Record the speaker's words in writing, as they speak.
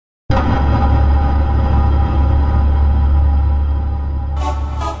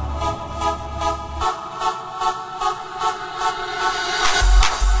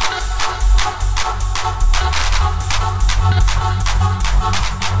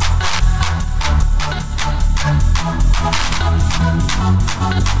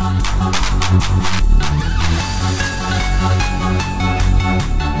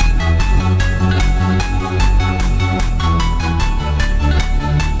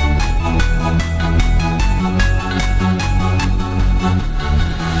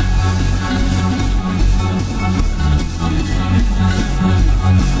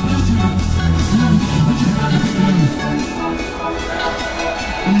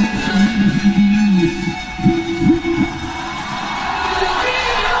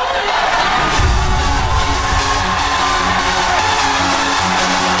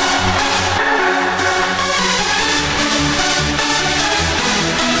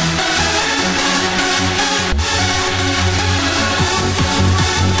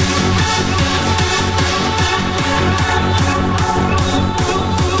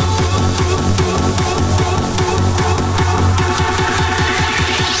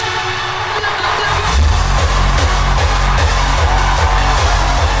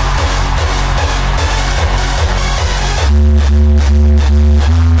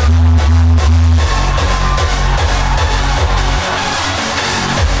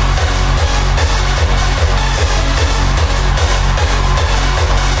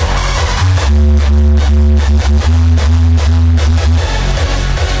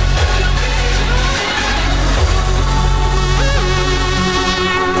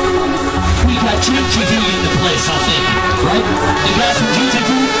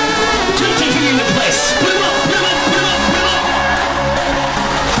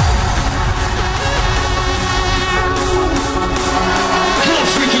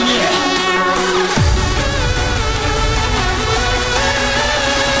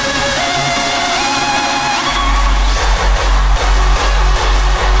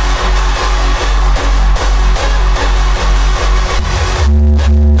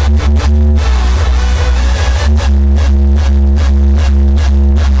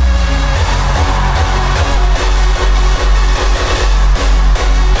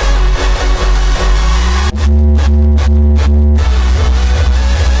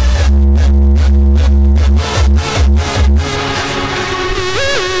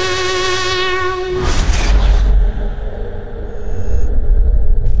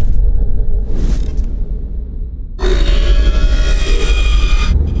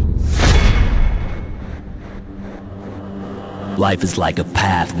Life is like a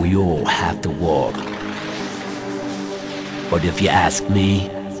path we all have to walk. But if you ask me,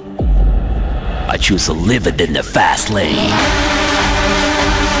 I choose to live it in the fast lane.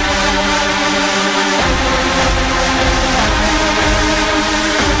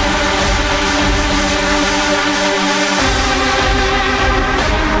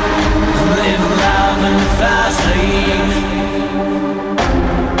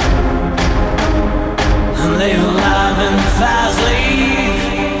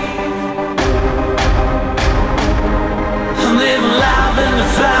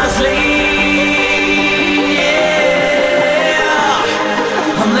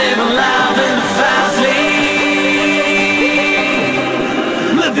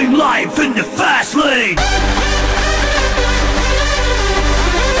 Life in the fast lane.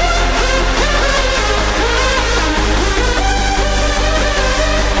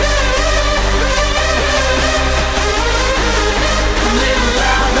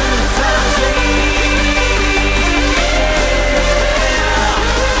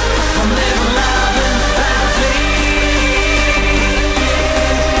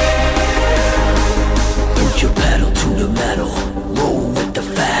 Put your pedal to the metal, roll with the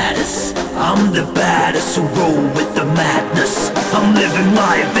fattest. I'm the baddest who roll with the madness. I'm living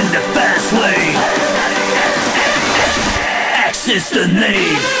life in the fast lane. X is the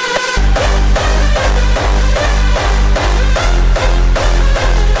name.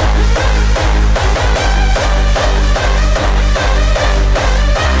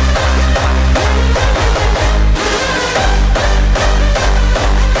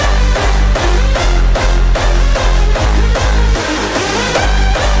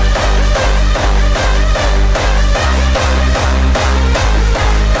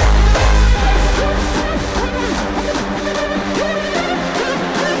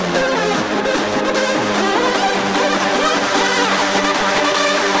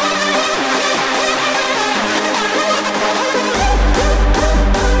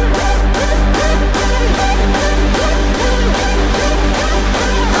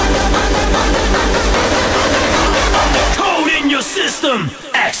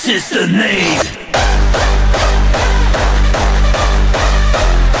 X is the name.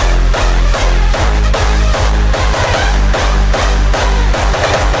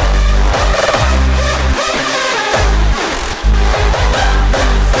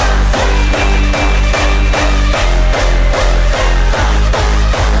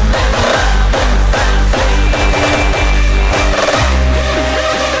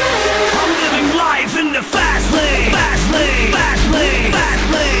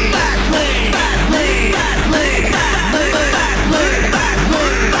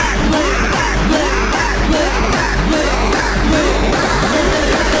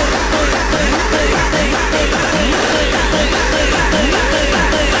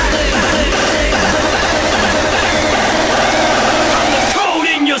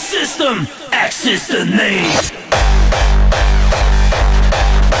 is the name.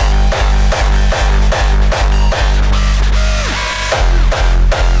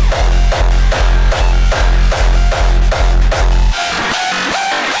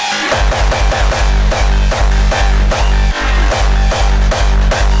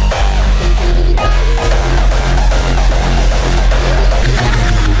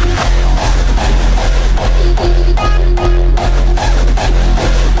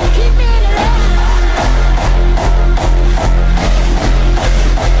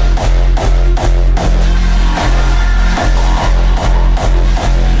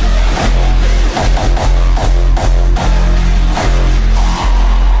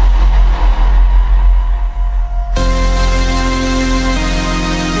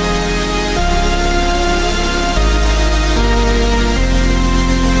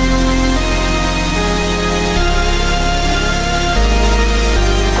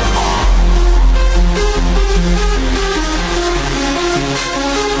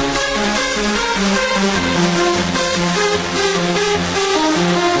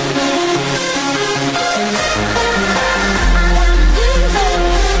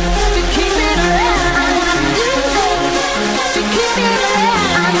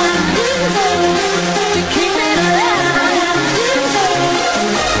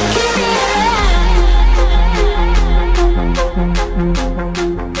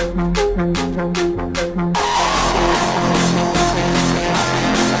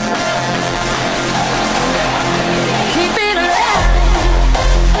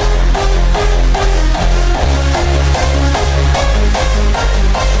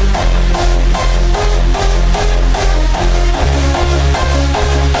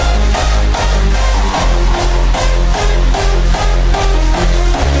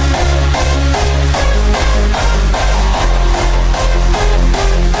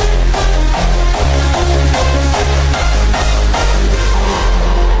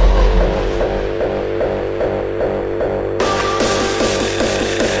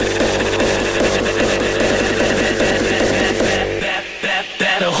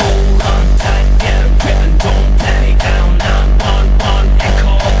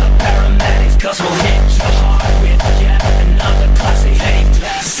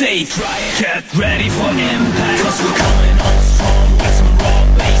 Get ready for impact, cause we're coming on strong with some raw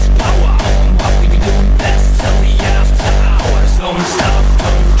bass power. What we be doing best till the after hours. Don't stop,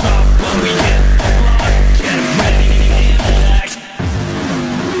 don't drop when we hit the block. Get ready for impact.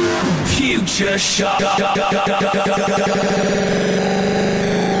 Future shock. Future shock.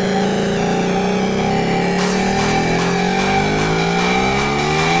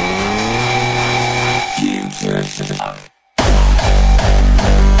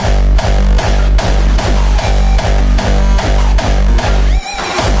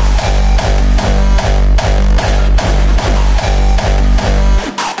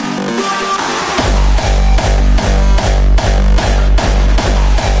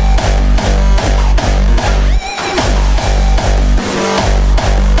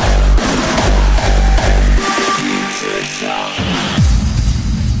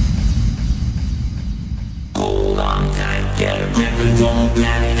 Don't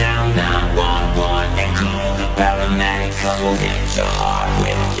plan it out, 911 and call the paramedics. Cause we'll hit your heart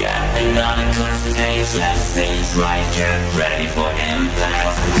with yet another classic stage. Left stage right, get ready for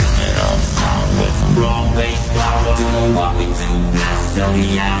impact. Coming on strong with some raw bass power. Doing what we do best till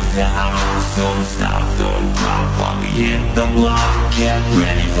the after hours. Don't stop, don't drop when we hit the block. Get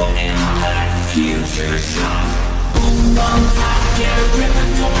ready for impact. Future shock. Boom on top, get a grip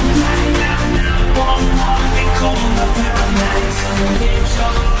and don't plan it out. 911 and call the paramedics.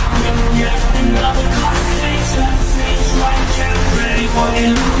 Another class stage, left stage right, get ready for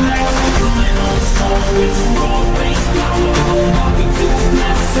impact. Coming on strong with some raw bass power. Doing what we do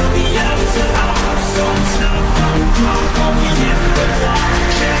best till the after hours. Don't stop, don't drop when we hit the block.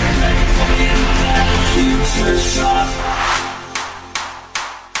 Get ready for impact. Future shock.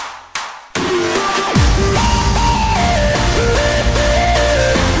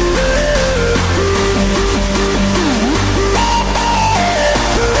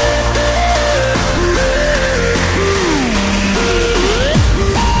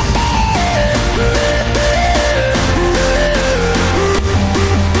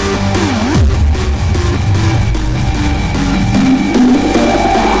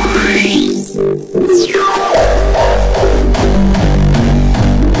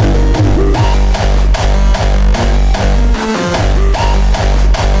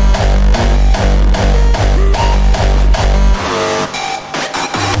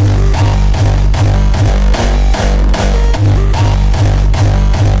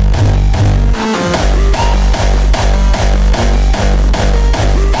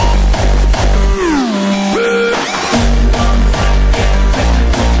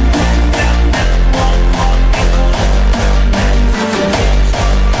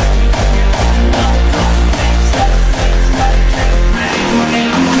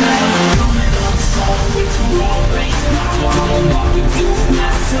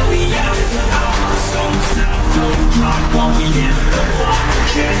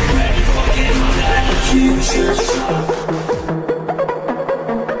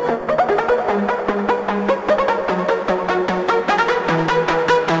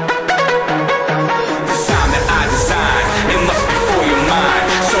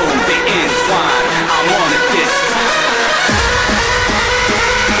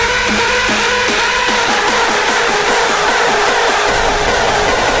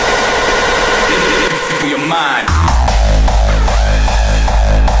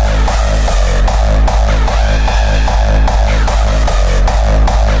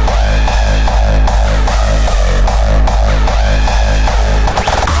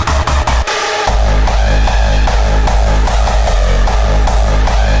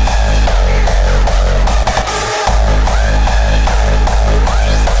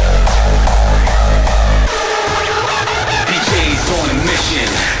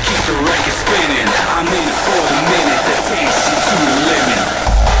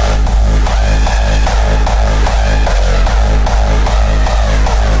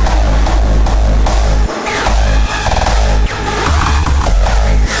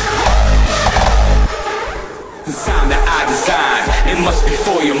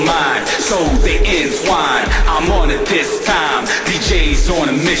 on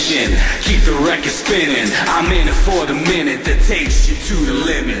a mission, keep the record spinning. I'm in it for the minute that takes you to the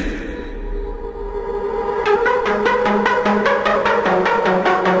limit.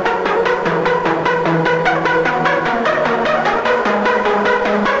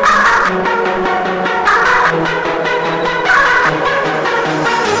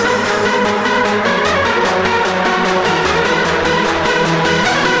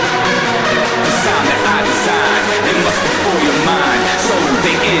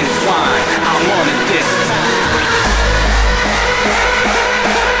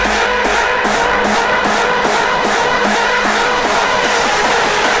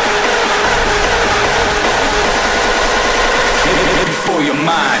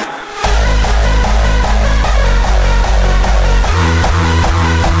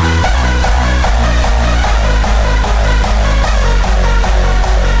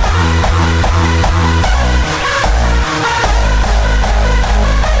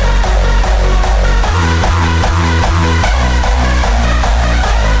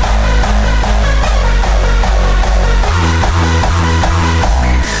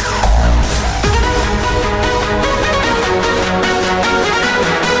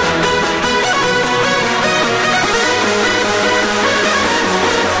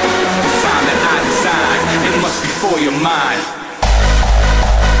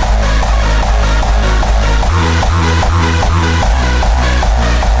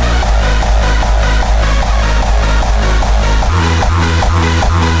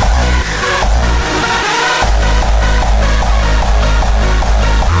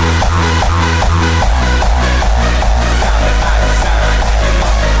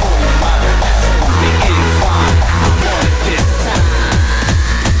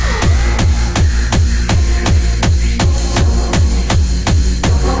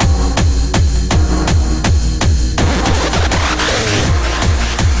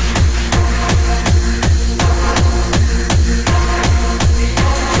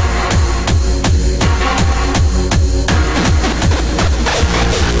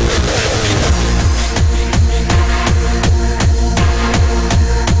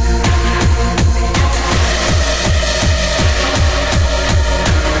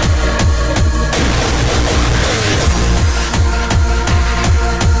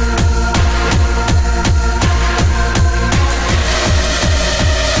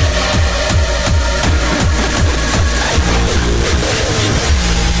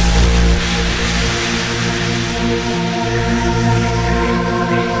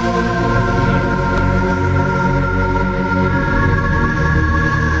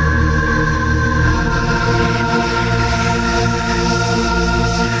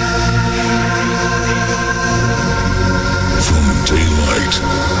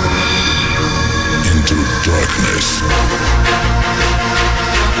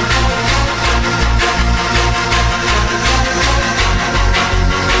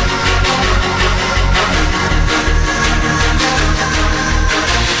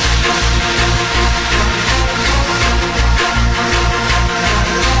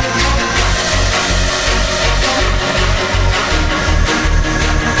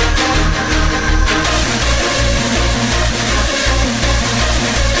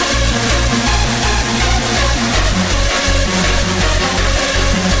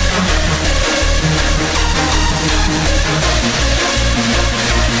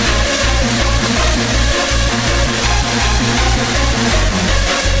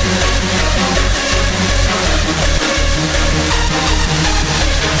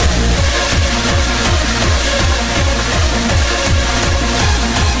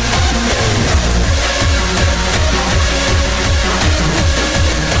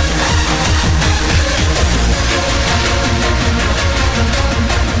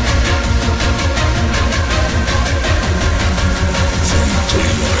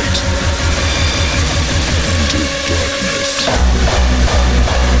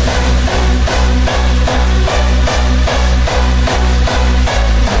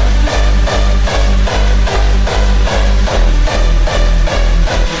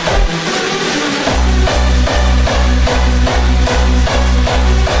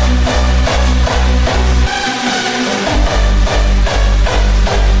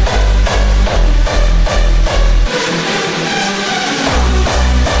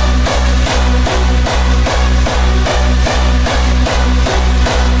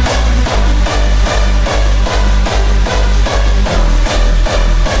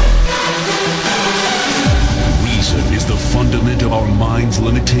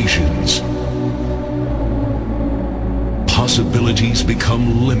 Possibilities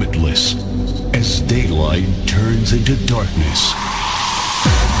become limitless as daylight turns into darkness.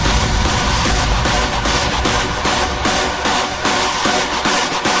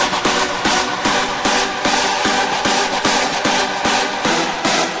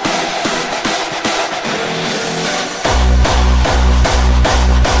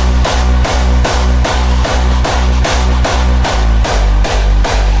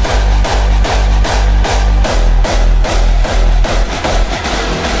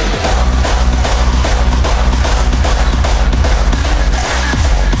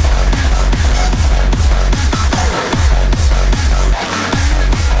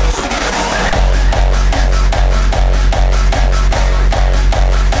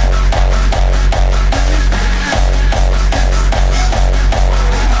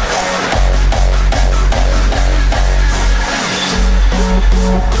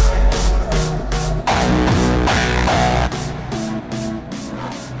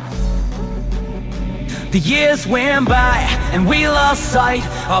 The years went by and we lost sight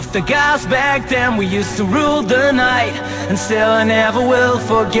of the guys back then. We used to rule the night, and still I never will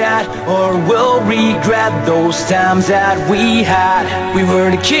forget or will regret those times that we had. We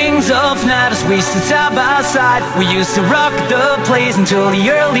were the kings of night as we stood side by side. We used to rock the place until the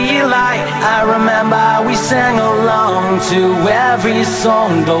early light. I remember we sang along to every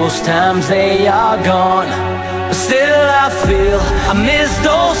song. Those times, they are gone, but still I feel I miss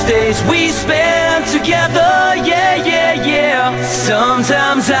those days we spent together, yeah, yeah, yeah.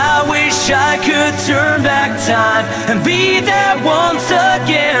 Sometimes I wish I could turn back time and be there once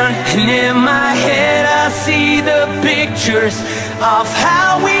again. And in my head I see the pictures of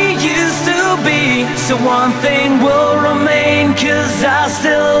how we used to be. So one thing will remain, 'cause I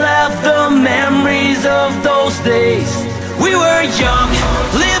still have the memories of those days. We were young,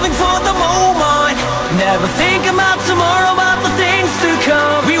 living for the moment, never thinking about tomorrow, about the things to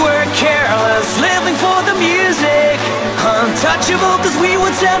come. We were careless, living for the music, untouchable 'cause we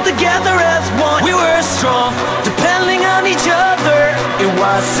would stand together as one. We were strong, depending on each other. It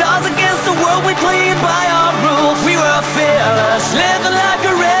was us against the world, we played by our rules. We were fearless, living like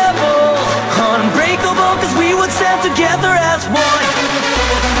a rebel, unbreakable 'cause we would stand together as one.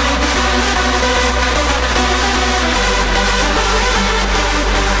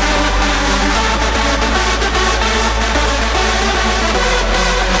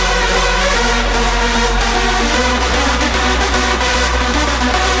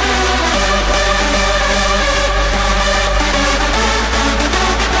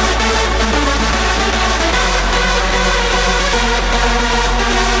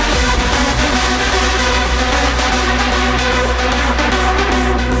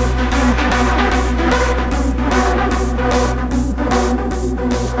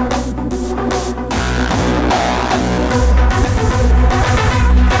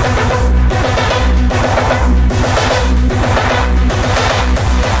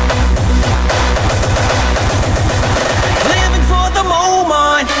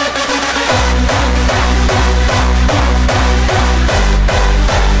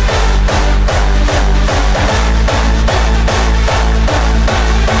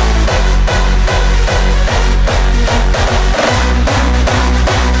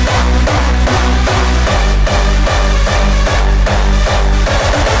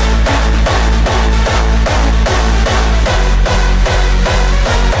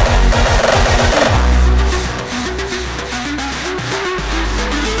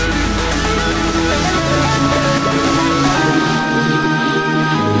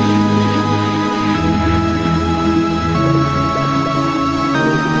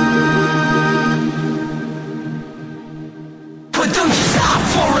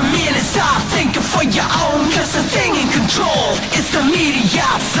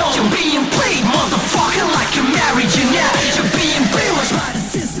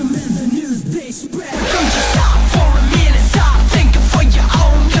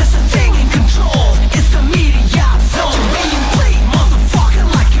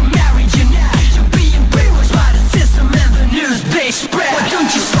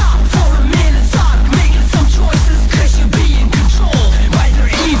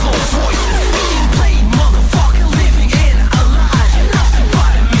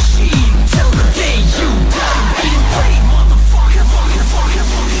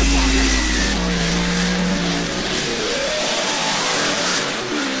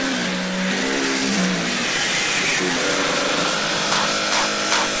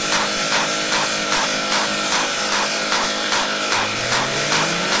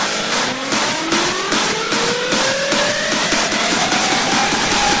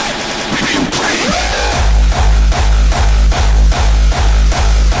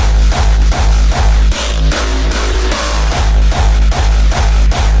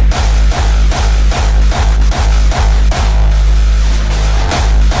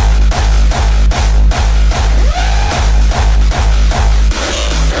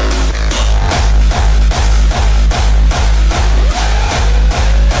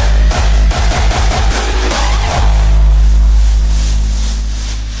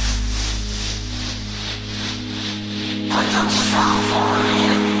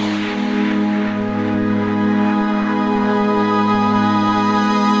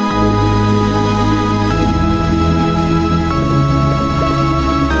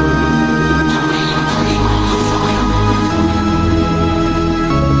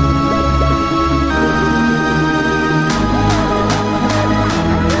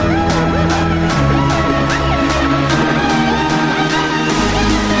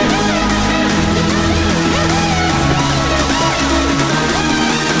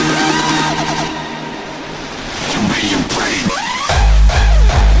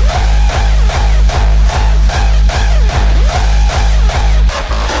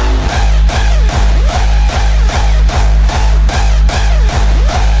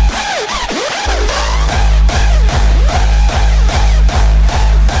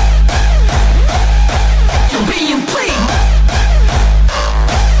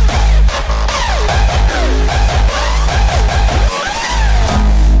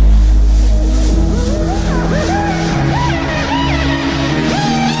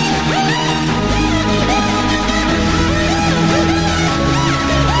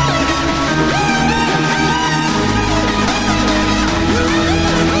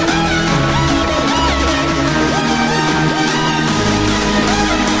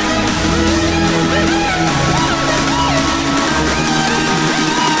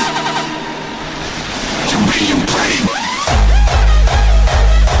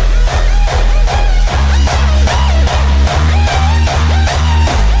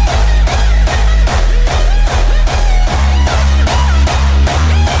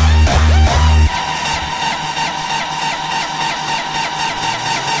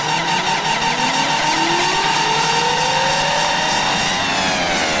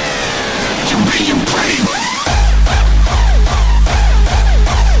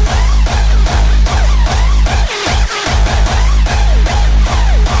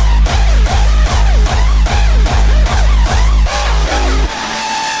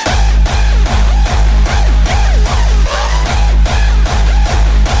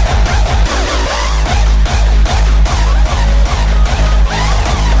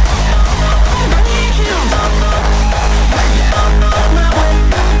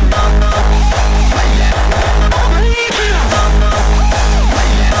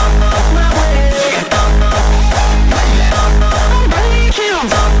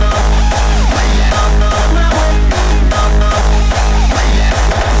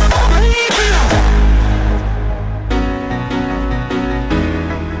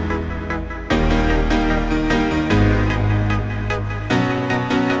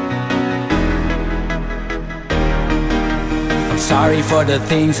 Sorry for the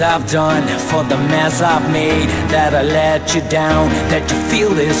things I've done, for the mess I've made, that I let you down, that you feel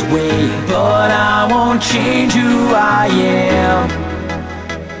this way. But I won't change who I am.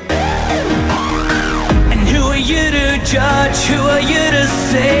 And who are you to judge, who are you to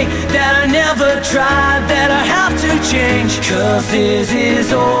say that I never tried, that I have to change? 'Cause this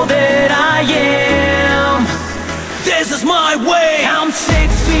is all that I am. This is my way. I'm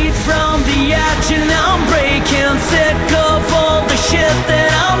 6 feet from the edge and I'm breaking, sick of all the shit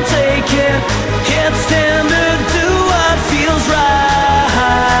that I'm taking. It's time to do what feels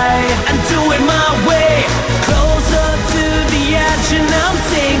right and do it my way. Closer to the edge and I'm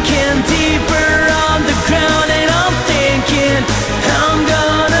sinking deeper on the ground, and I'm thinking I'm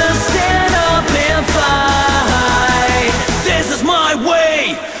gonna stand up and fight. This is my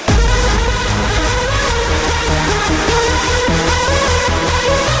way.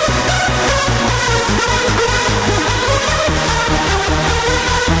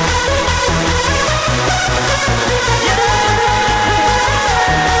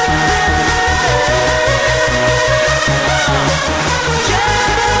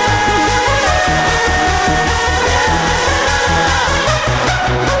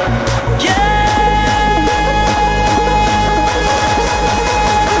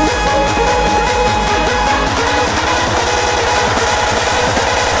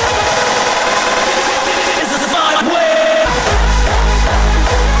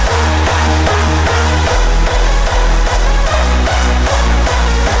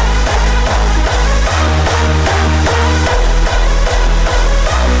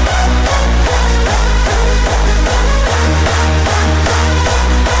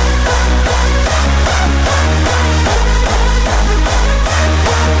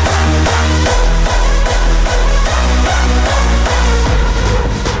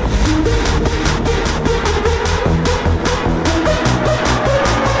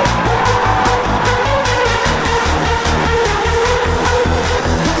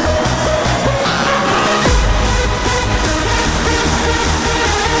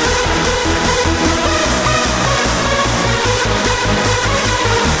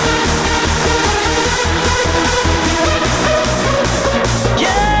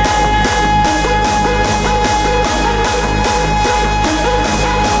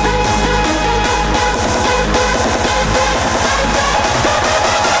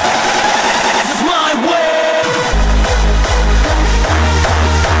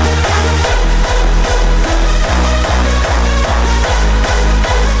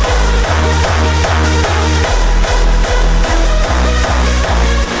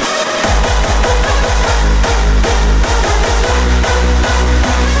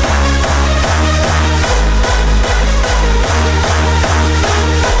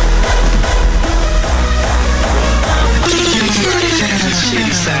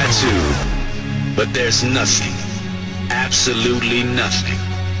 But there's nothing, absolutely nothing,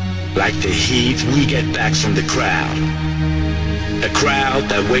 like the heat we get back from the crowd. A crowd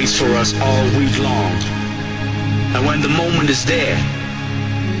that waits for us all week long. And when the moment is there,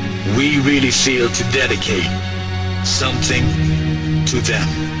 we really feel to dedicate something to them.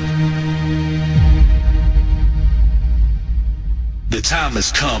 The time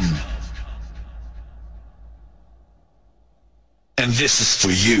has come, and this is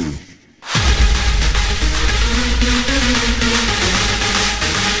for you.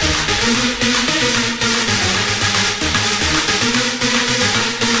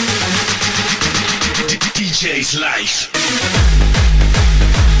 DJ's life.